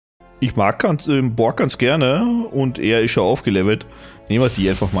Ich mag Borg ganz gerne und er ist schon aufgelevelt. Nehmen wir die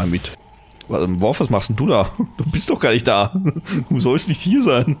einfach mal mit. Worf, was machst denn du da? Du bist doch gar nicht da. Du sollst nicht hier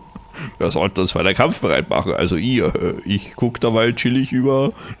sein. Wer sollte uns weiter kampfbereit machen? Also ihr. Ich gucke dabei chillig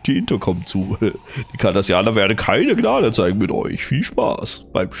über die Intercom zu. Die Cardassianer werden keine Gnade zeigen mit euch. Viel Spaß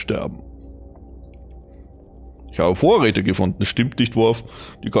beim Sterben. Ich habe Vorräte gefunden. Stimmt nicht, Worf.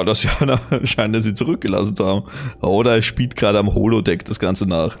 Die Cardassianer scheinen sie zurückgelassen zu haben. Oder er spielt gerade am Holodeck das Ganze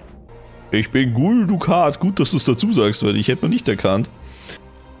nach. Ich bin GUL DUKAT. Gut, dass du es dazu sagst, weil ich hätte noch nicht erkannt.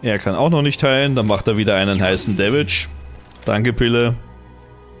 Er kann auch noch nicht heilen. Dann macht er wieder einen heißen Damage. Danke, Pille.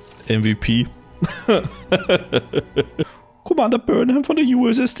 MVP. Commander Burnham von der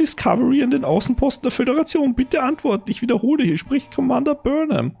USS Discovery an den Außenposten der Föderation. Bitte antworten. Ich wiederhole, hier spricht Commander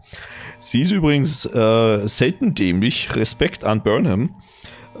Burnham. Sie ist übrigens selten dämlich. Respekt an Burnham.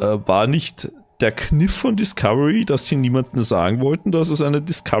 War nicht der Kniff von Discovery, dass sie niemandem sagen wollten, dass es eine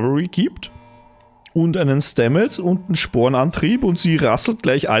Discovery gibt? Und einen Stamets und einen Spornantrieb und sie rasselt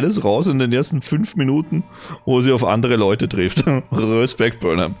gleich alles raus in den ersten 5 Minuten, wo sie auf andere Leute trifft. Respekt,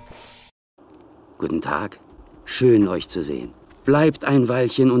 Burnham. Guten Tag. Schön, euch zu sehen. Bleibt ein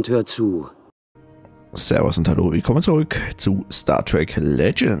Weilchen und hört zu. Servus und hallo, willkommen zurück zu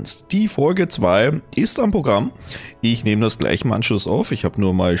StarTrekLegends. Die Folge 2 ist am Programm. Ich nehme das gleich im Anschluss auf. Ich habe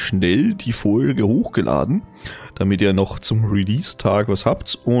nur mal schnell die Folge hochgeladen, damit ihr noch zum Release-Tag was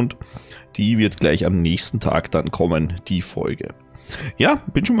habt. Und die wird gleich am nächsten Tag dann kommen, die Folge. Ja,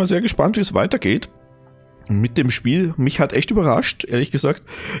 bin schon mal sehr gespannt, wie es weitergeht mit dem Spiel. Mich hat echt überrascht, ehrlich gesagt,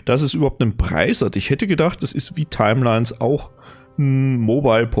 dass es überhaupt einen Preis hat. Ich hätte gedacht, das ist wie Timelines auch ein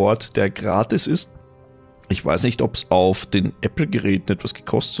Mobile-Port, der gratis ist. Ich weiß nicht, ob es auf den Apple-Geräten etwas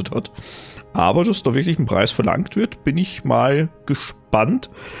gekostet hat, aber dass da wirklich ein Preis verlangt wird, bin ich mal gespannt.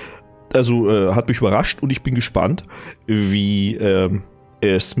 Also hat mich überrascht und ich bin gespannt, wie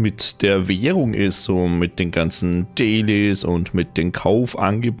es mit der Währung ist, so mit den ganzen Dailies und mit den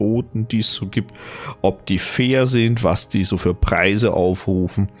Kaufangeboten, die es so gibt, ob die fair sind, was die so für Preise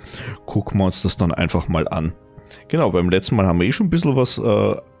aufrufen. Gucken wir uns das dann einfach mal an. Genau, beim letzten Mal haben wir schon ein bisschen was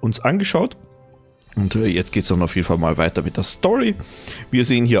uns angeschaut. Und jetzt geht es dann auf jeden Fall mal weiter mit der Story. Wir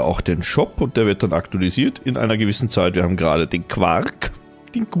sehen hier auch den Shop und der wird dann aktualisiert in einer gewissen Zeit. Wir haben gerade den Quark,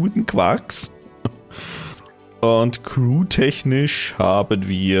 den guten Quarks. Und crewtechnisch haben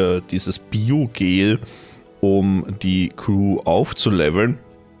wir dieses Biogel, um die Crew aufzuleveln.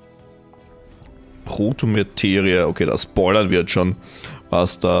 Protomaterie, okay, da spoilern wir jetzt schon,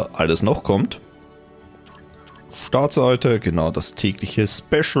 was da alles noch kommt. Startseite, genau, das tägliche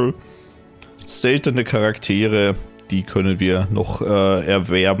Special. Seltene Charaktere, die können wir noch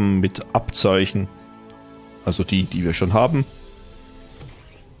erwerben mit Abzeichen. Also die wir schon haben.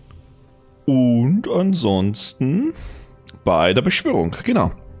 Und ansonsten bei der Beschwörung,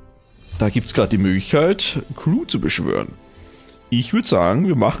 genau. Da gibt es gerade die Möglichkeit, Crew zu beschwören. Ich würde sagen,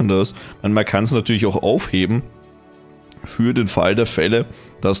 wir machen das. Man kann es natürlich auch aufheben für den Fall der Fälle,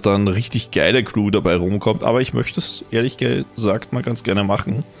 dass dann richtig geile Crew dabei rumkommt. Aber ich möchte es ehrlich gesagt mal ganz gerne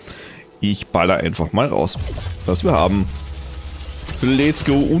machen. Ich baller einfach mal raus, was wir haben. Let's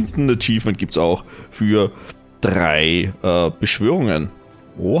go. Und ein Achievement gibt es auch für 3 Beschwörungen.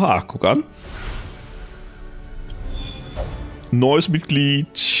 Oha, guck an. Neues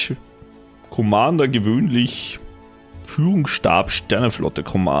Mitglied. Commander gewöhnlich. Führungsstab Sternenflotte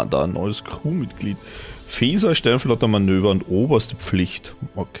Commander. Neues Crewmitglied. Phaser Sternenflotte Manöver und oberste Pflicht.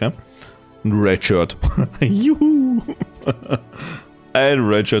 Okay. Ein Redshirt. Juhu. Ein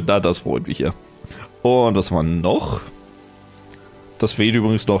Redshirt, das freut mich ja. Und was war noch? Das fehlt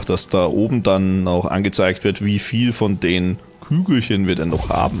übrigens noch, dass da oben dann auch angezeigt wird, wie viel von den Kügelchen wir denn noch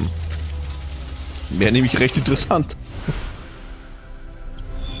haben. Wäre nämlich recht interessant.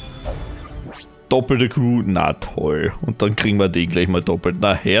 Doppelte Crew, na toll. Und dann kriegen wir den gleich mal doppelt.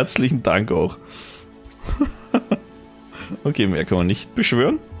 Na, herzlichen Dank auch. Okay, mehr kann man nicht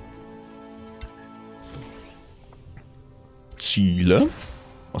beschwören. Ziele.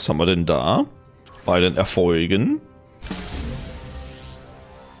 Was haben wir denn da? Bei den Erfolgen.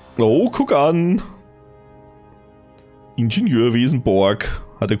 Oh, guck an. Ingenieurwesen Borg.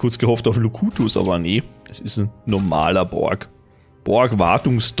 Hat er kurz gehofft auf Locutus, aber nee. Es ist ein normaler Borg.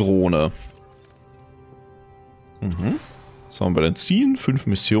 Borg-Wartungsdrohne. Was haben wir bei den Zielen? 5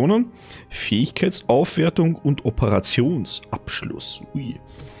 Missionen. Fähigkeitsaufwertung und Operationsabschluss. Ui.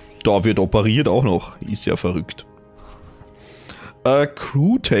 Da wird operiert auch noch. Ist ja verrückt.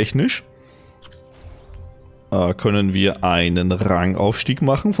 Crew-technisch können wir einen Rangaufstieg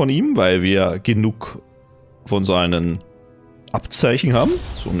machen von ihm, weil wir genug von seinen Abzeichen haben.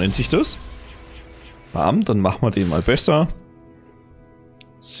 So nennt sich das. Bam, dann machen wir den mal besser.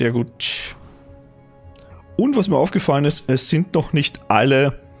 Sehr gut. Und was mir aufgefallen ist, es sind noch nicht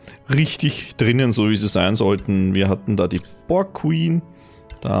alle richtig drinnen, so wie sie sein sollten. Wir hatten da die Borg Queen.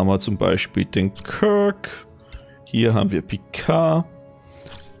 Da haben wir zum Beispiel den Kirk. Hier haben wir Picard.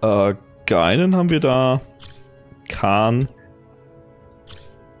 Geinen haben wir da. Khan.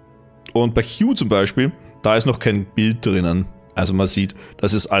 Und bei Q zum Beispiel, da ist noch kein Bild drinnen. Also man sieht,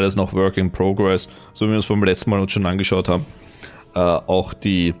 das ist alles noch Work in Progress, so wie wir es beim letzten Mal uns schon angeschaut haben. Auch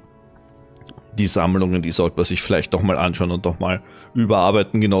die Sammlungen, die sollte man sich vielleicht nochmal anschauen und nochmal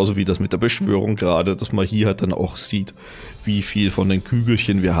überarbeiten, genauso wie das mit der Beschwörung gerade, dass man hier halt dann auch sieht, wie viel von den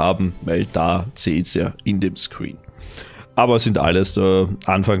Kügelchen wir haben, weil da zählt es ja in dem Screen. Aber es sind alles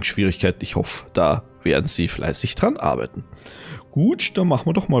Anfangsschwierigkeiten, ich hoffe, da werden sie fleißig dran arbeiten. Gut, dann machen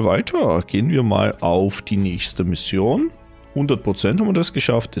wir doch mal weiter. Gehen wir mal auf die nächste Mission. 100% haben wir das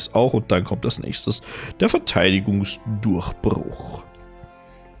geschafft, ist auch, und dann kommt als nächstes der Verteidigungsdurchbruch.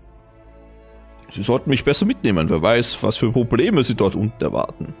 Sie sollten mich besser mitnehmen, wer weiß, was für Probleme sie dort unten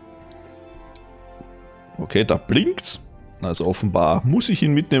erwarten. Okay, da blinkt's. Also offenbar muss ich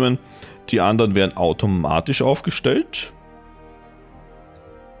ihn mitnehmen. Die anderen werden automatisch aufgestellt.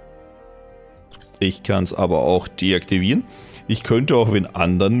 Ich kann es aber auch deaktivieren. Ich könnte auch wen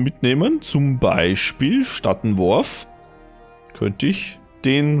anderen mitnehmen. Zum Beispiel statt einen Wurf könnte ich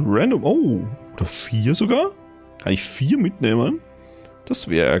den Random... Oh, oder 4 sogar? Kann ich 4 mitnehmen? Das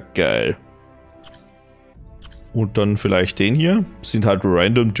wäre geil. Und dann vielleicht den hier. Sind halt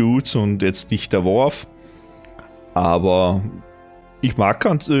Random Dudes und jetzt nicht der Wurf. Aber ich mag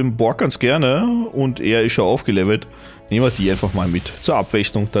Borg ganz gerne und er ist schon aufgelevelt. Nehmen wir die einfach mal mit zur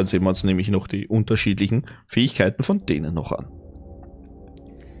Abwechslung. Dann sehen wir uns nämlich noch die unterschiedlichen Fähigkeiten von denen noch an.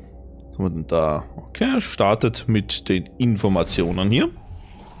 Was haben wir denn da? Okay, startet mit den Informationen hier.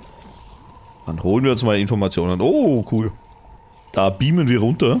 Dann holen wir uns mal Informationen. Oh, cool. Da beamen wir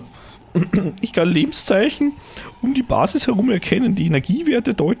runter. Ich kann Lebenszeichen um die Basis herum erkennen. Die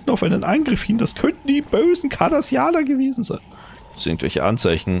Energiewerte deuten auf einen Angriff hin. Das könnten die bösen Cardassianer gewesen sein. Das sind irgendwelche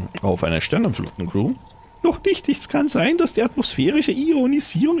Anzeichen auf eine Sternenflottencrew. Noch nicht. Es kann sein, dass die atmosphärische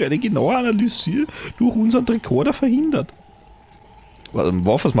Ionisierung eine genaue Analyse durch unseren Rekorder verhindert.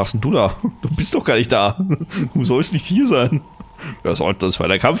 Worf, was machst denn du da? Du bist doch gar nicht da. Du sollst nicht hier sein. Wer sollte das, weil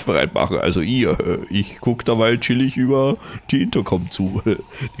der Kampf bereit machen? Also ihr. Ich gucke dabei chillig über die Intercom zu.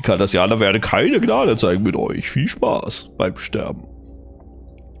 Die Cardassianer werden keine Gnade zeigen mit euch. Viel Spaß beim Sterben.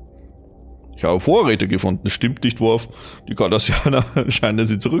 Ich habe Vorräte gefunden. Stimmt nicht, Worf. Die Cardassianer scheinen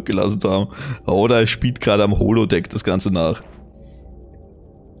sie zurückgelassen zu haben. Oder er spielt gerade am Holodeck das Ganze nach.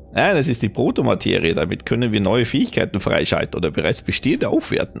 Ja, das ist die Protomaterie. Damit können wir neue Fähigkeiten freischalten oder bereits bestehende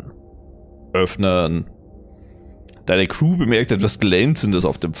aufwerten. Öffnen. Deine Crew bemerkt etwas Glänzendes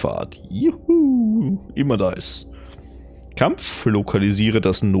auf dem Pfad. Juhu. Immer da ist. Kampf. Lokalisiere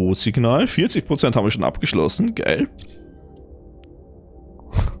das Notsignal. 40% haben wir schon abgeschlossen. Geil.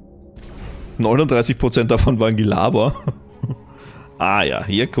 39% davon waren Gelaber. Ah ja,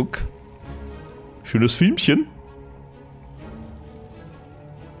 hier, guck. Schönes Filmchen.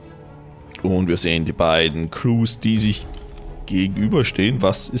 Und wir sehen die beiden Crews, die sich gegenüberstehen.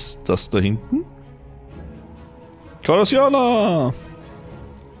 Was ist das da hinten? Cardassianer!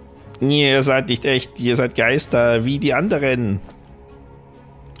 Ihr seid nicht echt, ihr seid Geister wie die anderen.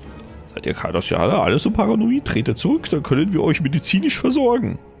 Seid ihr Cardassianer? Alle so paranoid? Tretet zurück, dann können wir euch medizinisch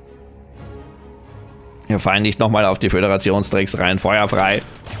versorgen. Wir fallen nicht nochmal auf die Föderationstricks rein. Feuer frei.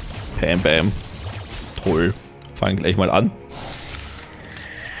 Bam, bam. Toll. Fangen gleich mal an.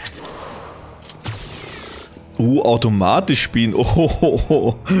 Automatisch spielen.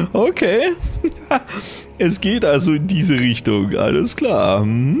 Oh, okay. Es geht also in diese Richtung. Alles klar.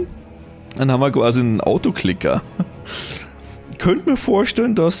 Dann haben wir quasi einen Autoklicker. Ich könnte mir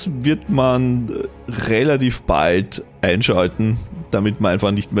vorstellen, das wird man relativ bald einschalten, damit man einfach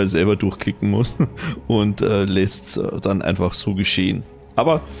nicht mehr selber durchklicken muss und lässt es dann einfach so geschehen.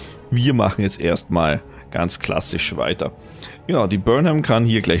 Aber wir machen jetzt erstmal ganz klassisch weiter. Genau, die Burnham kann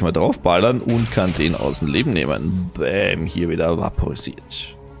hier gleich mal draufballern und kann den aus dem Leben nehmen. Bäm, hier wieder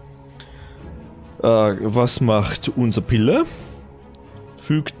vaporisiert. Was macht unser Pille?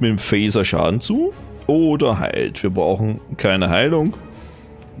 Fügt mit dem Phaser Schaden zu oder heilt. Wir brauchen keine Heilung.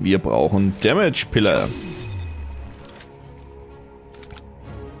 Wir brauchen Damage Pille.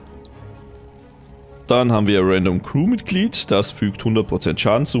 Dann haben wir Random Crew Mitglied. Das fügt 100%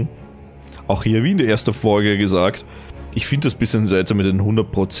 Schaden zu. Auch hier wie in der ersten Folge gesagt, ich finde das ein bisschen seltsam mit den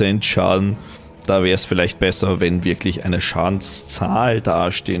 100% Schaden. Da wäre es vielleicht besser, wenn wirklich eine Schadenszahl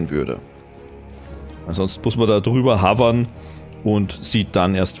dastehen würde. Ansonsten muss man da drüber hovern und sieht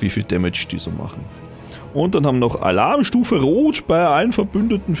dann erst, wie viel Damage die so machen. Und dann haben wir noch Alarmstufe Rot bei allen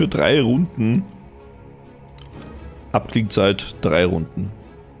Verbündeten für 3 Runden. Abklingzeit 3 Runden.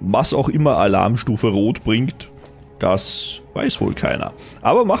 Was auch immer Alarmstufe Rot bringt, das weiß wohl keiner.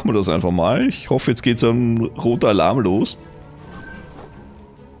 Aber machen wir das einfach mal. Ich hoffe, jetzt geht so ein roter Alarm los.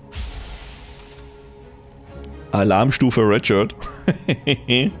 Alarmstufe Redshirt.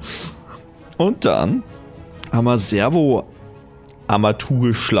 Und dann haben wir Servo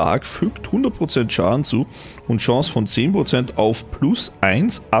Armaturschlag, fügt 100% Schaden zu und Chance von 10% auf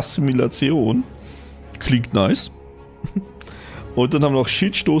 +1 Assimilation. Klingt nice. Und dann haben wir noch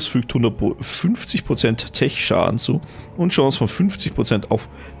Schildstoß, fügt 50% Tech-Schaden zu und Chance von 50% auf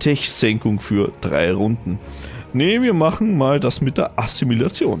Tech-Senkung für 3 Runden. Ne, wir machen mal das mit der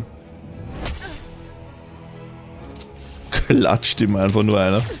Assimilation. Klatscht ihm einfach nur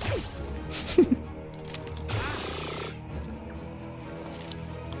einer.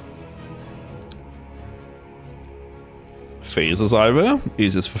 Phasersalve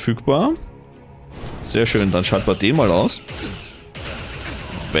ist jetzt verfügbar. Sehr schön, dann schalten wir den mal aus.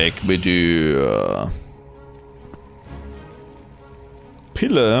 Weg mit dir.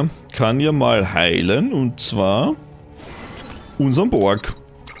 Pille kann ja mal heilen, und zwar unseren Borg.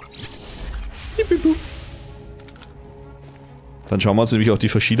 Dann schauen wir uns nämlich auch die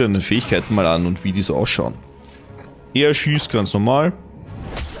verschiedenen Fähigkeiten mal an und wie die so ausschauen. Er schießt ganz normal.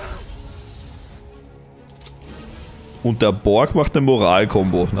 Und der Borg macht eine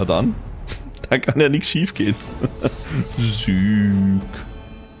Moral-Kombo. Na dann. Da kann ja nichts schief gehen. Süg.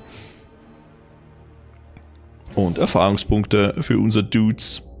 Und Erfahrungspunkte für unser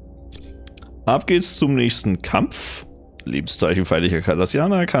Dudes. Ab geht's zum nächsten Kampf. Lebenszeichen feindlicher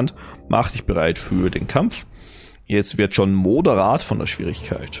Cardassianer erkannt. Mach dich bereit für den Kampf. Jetzt wird schon moderat von der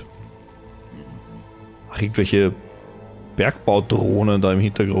Schwierigkeit. Ach, irgendwelche Bergbaudrohnen da im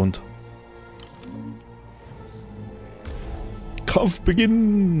Hintergrund.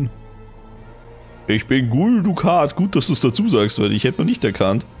 Kampfbeginn! Ich bin GUL DUKAT. Gut, dass du es dazu sagst, weil ich hätte noch nicht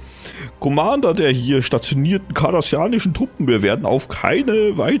erkannt. Commander der hier stationierten kardassianischen Truppen. Wir werden auf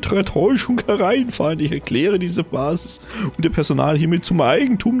keine weitere Täuschung hereinfallen. Ich erkläre diese Basis und ihr Personal hiermit zum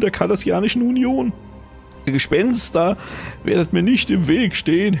Eigentum der Kardassianischen Union. Ihr Gespenster werdet mir nicht im Weg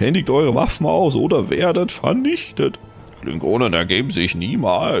stehen. Händigt eure Waffen aus oder werdet vernichtet. Klingonen ergeben sich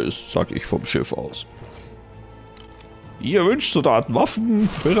niemals, sag ich vom Schiff aus. Ihr wünscht Soldaten Waffen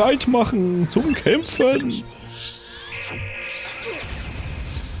bereit machen zum Kämpfen.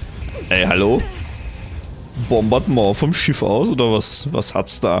 Ey, hallo? Bombardement vom Schiff aus oder was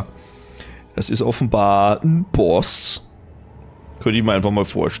hat's da? Das ist offenbar ein Boss. Könnte ich mir einfach mal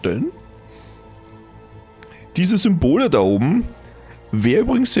vorstellen. Diese Symbole da oben wäre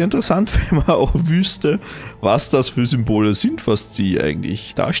übrigens sehr interessant, wenn man auch wüsste, was das für Symbole sind, was die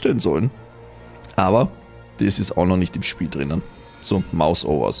eigentlich darstellen sollen. Aber das ist auch noch nicht im Spiel drinnen. So,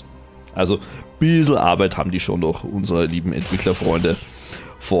 Mouse-Overs. Also, ein bisschen Arbeit haben die schon noch, unsere lieben Entwicklerfreunde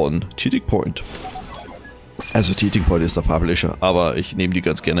von Cheating Point. Also, Cheating Point ist der Publisher, aber ich nehme die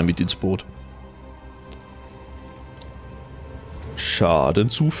ganz gerne mit ins Boot.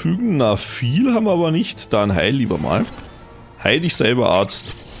 Schaden zufügen. Na, viel haben wir aber nicht. Dann heil lieber mal. Heil dich selber,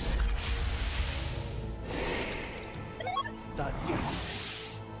 Arzt.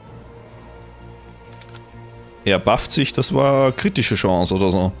 Er bufft sich, das war kritische Chance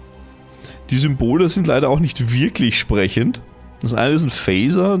oder so. Die Symbole sind leider auch nicht wirklich sprechend. Das eine ist ein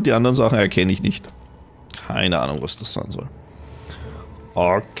Phaser, die anderen Sachen erkenne ich nicht. Keine Ahnung, was das sein soll.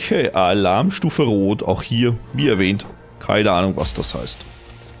 Okay, Alarmstufe Rot, auch hier, wie erwähnt, keine Ahnung, was das heißt.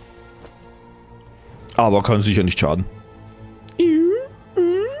 Aber kann sicher nicht schaden.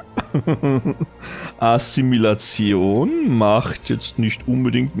 Assimilation macht jetzt nicht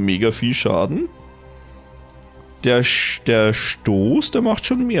unbedingt mega viel Schaden. Der Stoß, der macht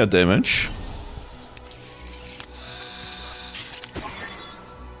schon mehr Damage.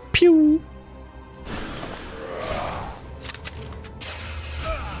 Piu.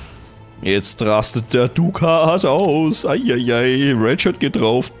 Jetzt rastet der Dukat aus. Eieiei, Redshirt geht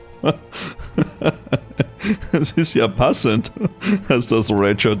drauf. Das ist ja passend, dass das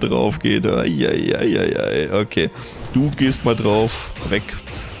Redshirt drauf geht. Eieiei, okay. Du gehst mal drauf. Weg.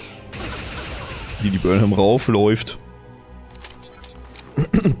 Die Burnham raufläuft.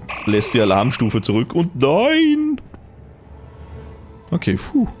 Lässt die Alarmstufe zurück und nein! Okay,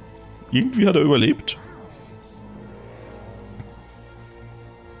 puh. Irgendwie hat er überlebt.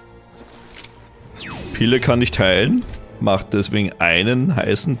 Pille kann nicht heilen. Macht deswegen einen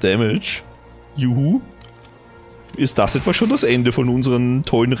heißen Damage. Juhu. Ist das etwa schon das Ende von unseren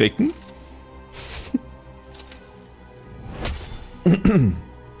tollen Recken?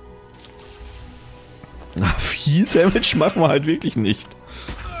 Na, viel Damage machen wir halt wirklich nicht.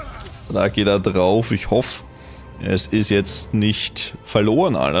 Da geht er drauf. Ich hoffe, es ist jetzt nicht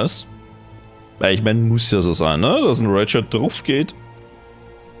verloren alles. Weil ich meine, muss ja so sein, ne? Dass ein Ratchet drauf geht.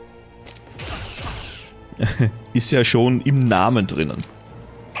 Ist ja schon im Namen drinnen.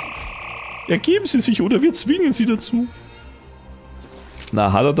 Ergeben Sie sich oder wir zwingen Sie dazu.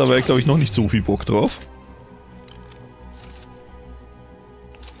 Na, hat er dabei, glaube ich, noch nicht so viel Bock drauf.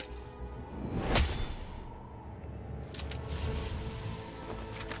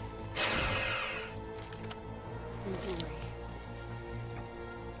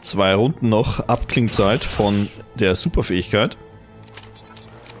 Zwei Runden noch Abklingzeit von der Superfähigkeit.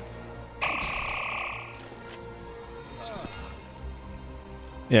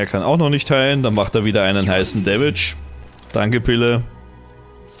 Er kann auch noch nicht heilen, dann macht er wieder einen heißen Damage. Danke, Pille.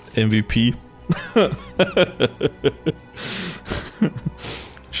 MVP.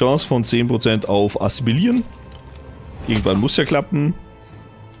 Chance von 10% auf Assimilieren. Irgendwann muss ja klappen.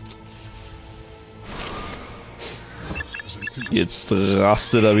 Jetzt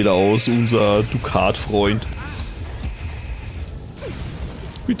rastet er wieder aus, unser Dukat-Freund.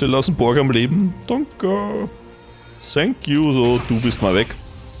 Bitte lass den Borg am Leben. Danke. Thank you. So, du bist mal weg.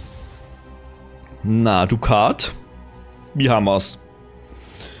 Na, Dukat. Wie haben wir's?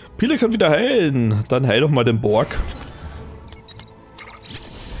 Pille kann wieder heilen. Dann heil doch mal den Borg.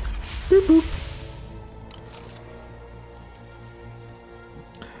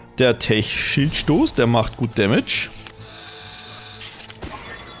 Der Tech-Schildstoß, der macht gut Damage.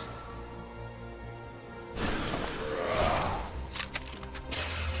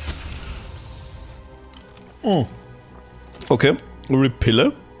 Oh. Okay,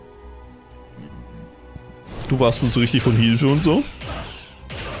 Repille. Du warst uns richtig von Hilfe und so.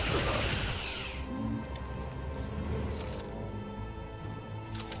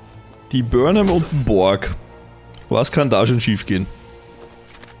 Die Burnham und den Borg. Was kann da schon schief gehen?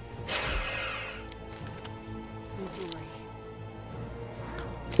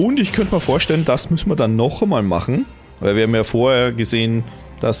 Und ich könnte mir vorstellen, das müssen wir dann noch einmal machen. Weil wir haben ja vorher gesehen,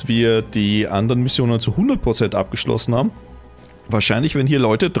 dass wir die anderen Missionen zu 100% abgeschlossen haben. Wahrscheinlich, wenn hier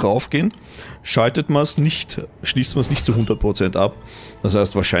Leute draufgehen, schaltet man es nicht, schließt man es nicht zu 100% ab. Das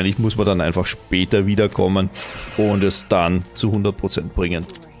heißt, wahrscheinlich muss man dann einfach später wiederkommen und es dann zu 100% bringen.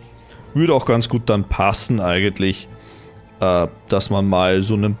 Würde auch ganz gut dann passen eigentlich, dass man mal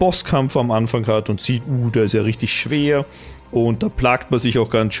so einen Bosskampf am Anfang hat und sieht, der ist ja richtig schwer und da plagt man sich auch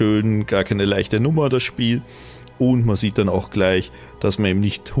ganz schön, gar keine leichte Nummer das Spiel. Und man sieht dann auch gleich, dass man eben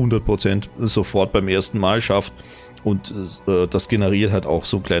nicht 100% sofort beim ersten Mal schafft. Und das generiert halt auch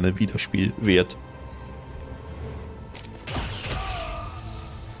so einen kleinen Wiederspielwert.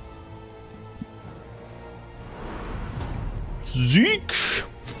 Sieg!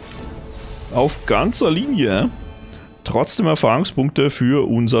 Auf ganzer Linie. Trotzdem Erfahrungspunkte für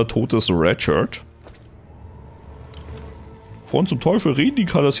unser totes Redshirt. Von zum Teufel reden die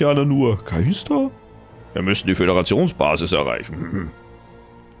Kardassianer nur. Geister? Wir müssen die Föderationsbasis erreichen.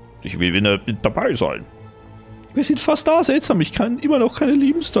 Ich will wieder dabei sein. Wir sind fast da, seltsam. Ich kann immer noch keine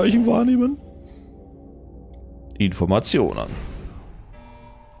Lebenszeichen wahrnehmen. Informationen.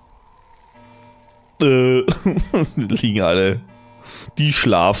 Liegen alle. Die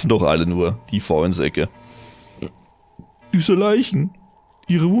schlafen doch alle nur, die faulen Säcke. Diese Leichen.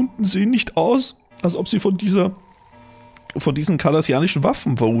 Ihre Wunden sehen nicht aus, als ob sie von diesen kardassianischen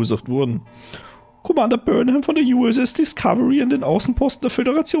Waffen verursacht wurden. Commander Burnham von der USS Discovery an den Außenposten der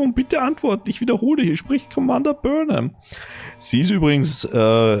Föderation. Bitte antworten. Ich wiederhole, hier spricht Commander Burnham. Sie ist übrigens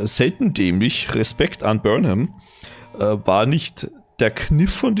selten dämlich. Respekt an Burnham. War nicht der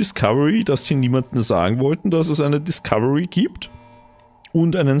Kniff von Discovery, dass sie niemandem sagen wollten, dass es eine Discovery gibt?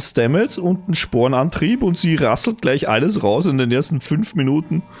 Und einen Stamets und einen Spornantrieb und sie rasselt gleich alles raus in den ersten 5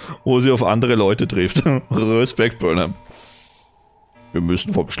 Minuten, wo sie auf andere Leute trifft. Respekt, Burnham. Wir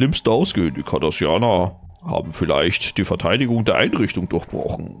müssen vom Schlimmsten ausgehen. Die Kardassianer haben vielleicht die Verteidigung der Einrichtung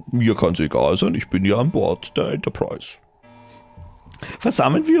durchbrochen. Mir kann es egal sein, ich bin ja an Bord der Enterprise.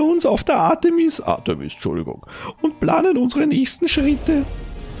 Versammeln wir uns auf der Artemis, Entschuldigung, und planen unsere nächsten Schritte.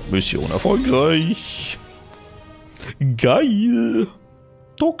 Mission erfolgreich. Geil.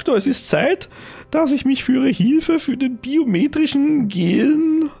 Doktor, es ist Zeit, dass ich mich für Ihre Hilfe für den biometrischen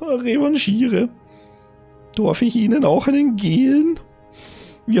Gelen revanchiere. Darf ich Ihnen auch einen Gelen?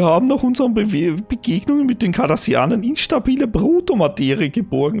 Wir haben nach unseren Begegnungen mit den Kardassianern instabile Protomaterie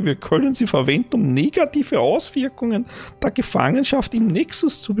geborgen. Wir können sie verwenden, um negative Auswirkungen der Gefangenschaft im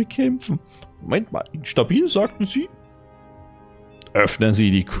Nexus zu bekämpfen. Moment mal, instabil, sagten Sie? Öffnen Sie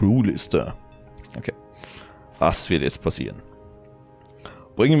die Crewliste. Okay. Was wird jetzt passieren?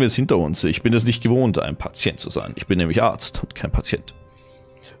 Bringen wir es hinter uns. Ich bin es nicht gewohnt, ein Patient zu sein. Ich bin nämlich Arzt und kein Patient.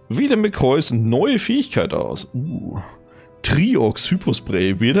 Wähle McCoys neue Fähigkeit aus. Triox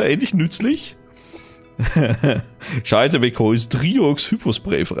Hypospray. Wird er endlich nützlich? Schalte McCoys Triox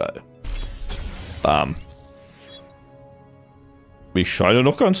Hypospray frei. Bam. Ich scheine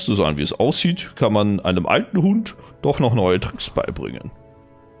noch ganz zu sein. Wie es aussieht, kann man einem alten Hund doch noch neue Tricks beibringen.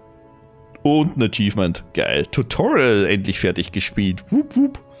 Und ein Achievement. Geil. Tutorial endlich fertig gespielt. Wup,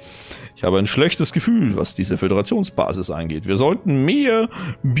 wup. Ich habe ein schlechtes Gefühl, was diese Föderationsbasis angeht. Wir sollten mehr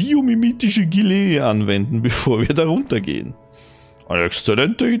biomimetische Gilet anwenden, bevor wir darunter gehen. Eine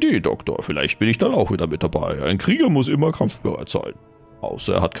exzellente Idee, Doktor. Vielleicht bin ich dann auch wieder mit dabei. Ein Krieger muss immer kampfbereit sein.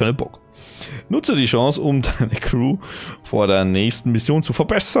 Außer er hat keinen Bock. Nutze die Chance, um deine Crew vor der nächsten Mission zu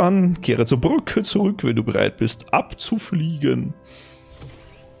verbessern. Kehre zur Brücke zurück, wenn du bereit bist, abzufliegen.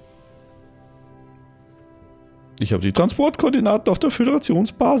 Ich habe die Transportkoordinaten auf der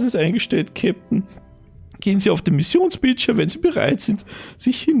Föderationsbasis eingestellt, Captain. Gehen Sie auf den Missionsbildschirm, wenn Sie bereit sind,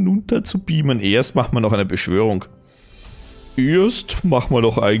 sich hinunter zu beamen. Erst machen wir noch eine Beschwörung. Erst machen wir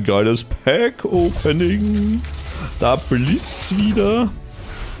noch ein geiles Pack-Opening. Da blitzt's wieder.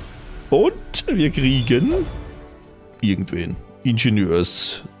 Und wir kriegen irgendwen.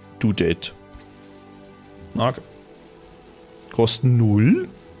 Ingenieurs Dudet. Okay. Kosten 0.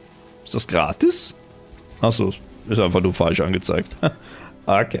 Ist das gratis? Achso, ist einfach nur falsch angezeigt.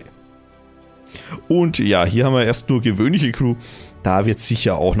 Okay. Und ja, hier haben wir erst nur gewöhnliche Crew. Da wird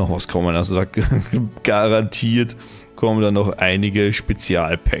sicher auch noch was kommen. Also da garantiert kommen da noch einige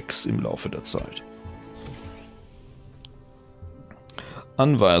Spezialpacks im Laufe der Zeit.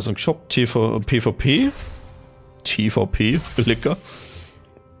 Anweisung, Shop PvP. TVP, lecker.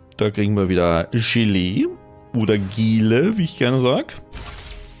 Da kriegen wir wieder Gelee oder Gile, wie ich gerne sage.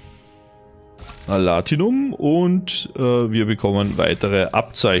 Latinum und wir bekommen weitere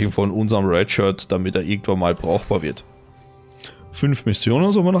Abzeichen von unserem Redshirt, damit er irgendwann mal brauchbar wird. 5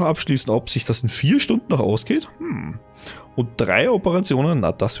 Missionen sollen wir noch abschließen. Ob sich das in 4 Stunden noch ausgeht? Und 3 Operationen?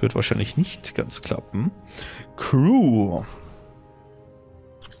 Na, das wird wahrscheinlich nicht ganz klappen. Crew.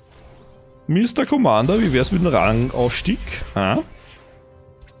 Mr. Commander, wie wäre es mit dem Rangaufstieg?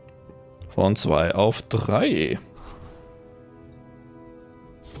 Von 2 auf 3.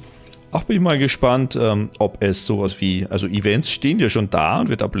 Auch bin ich mal gespannt, ob es sowas wie, also Events stehen ja schon da und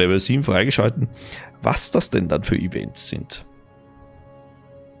wird ab Level 7 freigeschalten, was das denn dann für Events sind.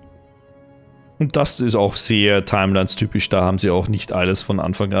 Und das ist auch sehr Timelines-typisch, da haben sie auch nicht alles von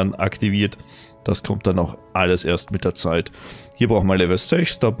Anfang an aktiviert. Das kommt dann auch alles erst mit der Zeit. Hier brauchen wir Level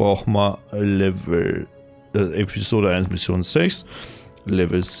 6, da brauchen wir Level Episode 1 Mission 6,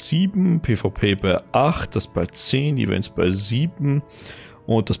 Level 7, PvP bei 8, das bei 10, Events bei 7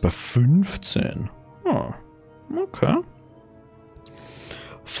 und das bei 15. Okay.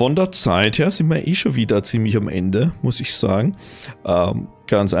 Von der Zeit her sind wir eh schon wieder ziemlich am Ende, muss ich sagen.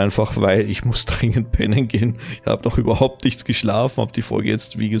 Ganz einfach, weil ich muss dringend pennen gehen. Ich habe noch überhaupt nichts geschlafen, habe die Folge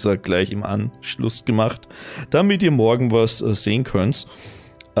jetzt, wie gesagt, gleich im Anschluss gemacht, damit ihr morgen was sehen könnt.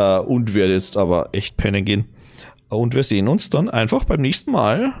 Und werde jetzt aber echt pennen gehen. Und wir sehen uns dann einfach beim nächsten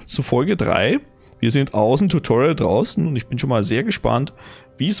Mal zu Folge 3. Wir sind aus dem Tutorial draußen und ich bin schon mal sehr gespannt,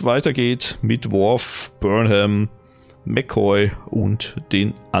 wie es weitergeht mit Worf, Burnham, McCoy und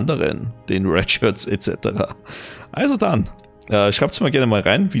den anderen, den Redshirts etc. Also dann, schreibt es mal gerne mal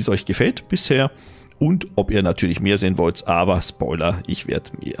rein, wie es euch gefällt bisher und ob ihr natürlich mehr sehen wollt, aber Spoiler, ich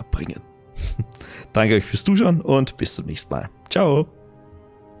werde mehr bringen. Danke euch fürs Zuschauen und bis zum nächsten Mal. Ciao!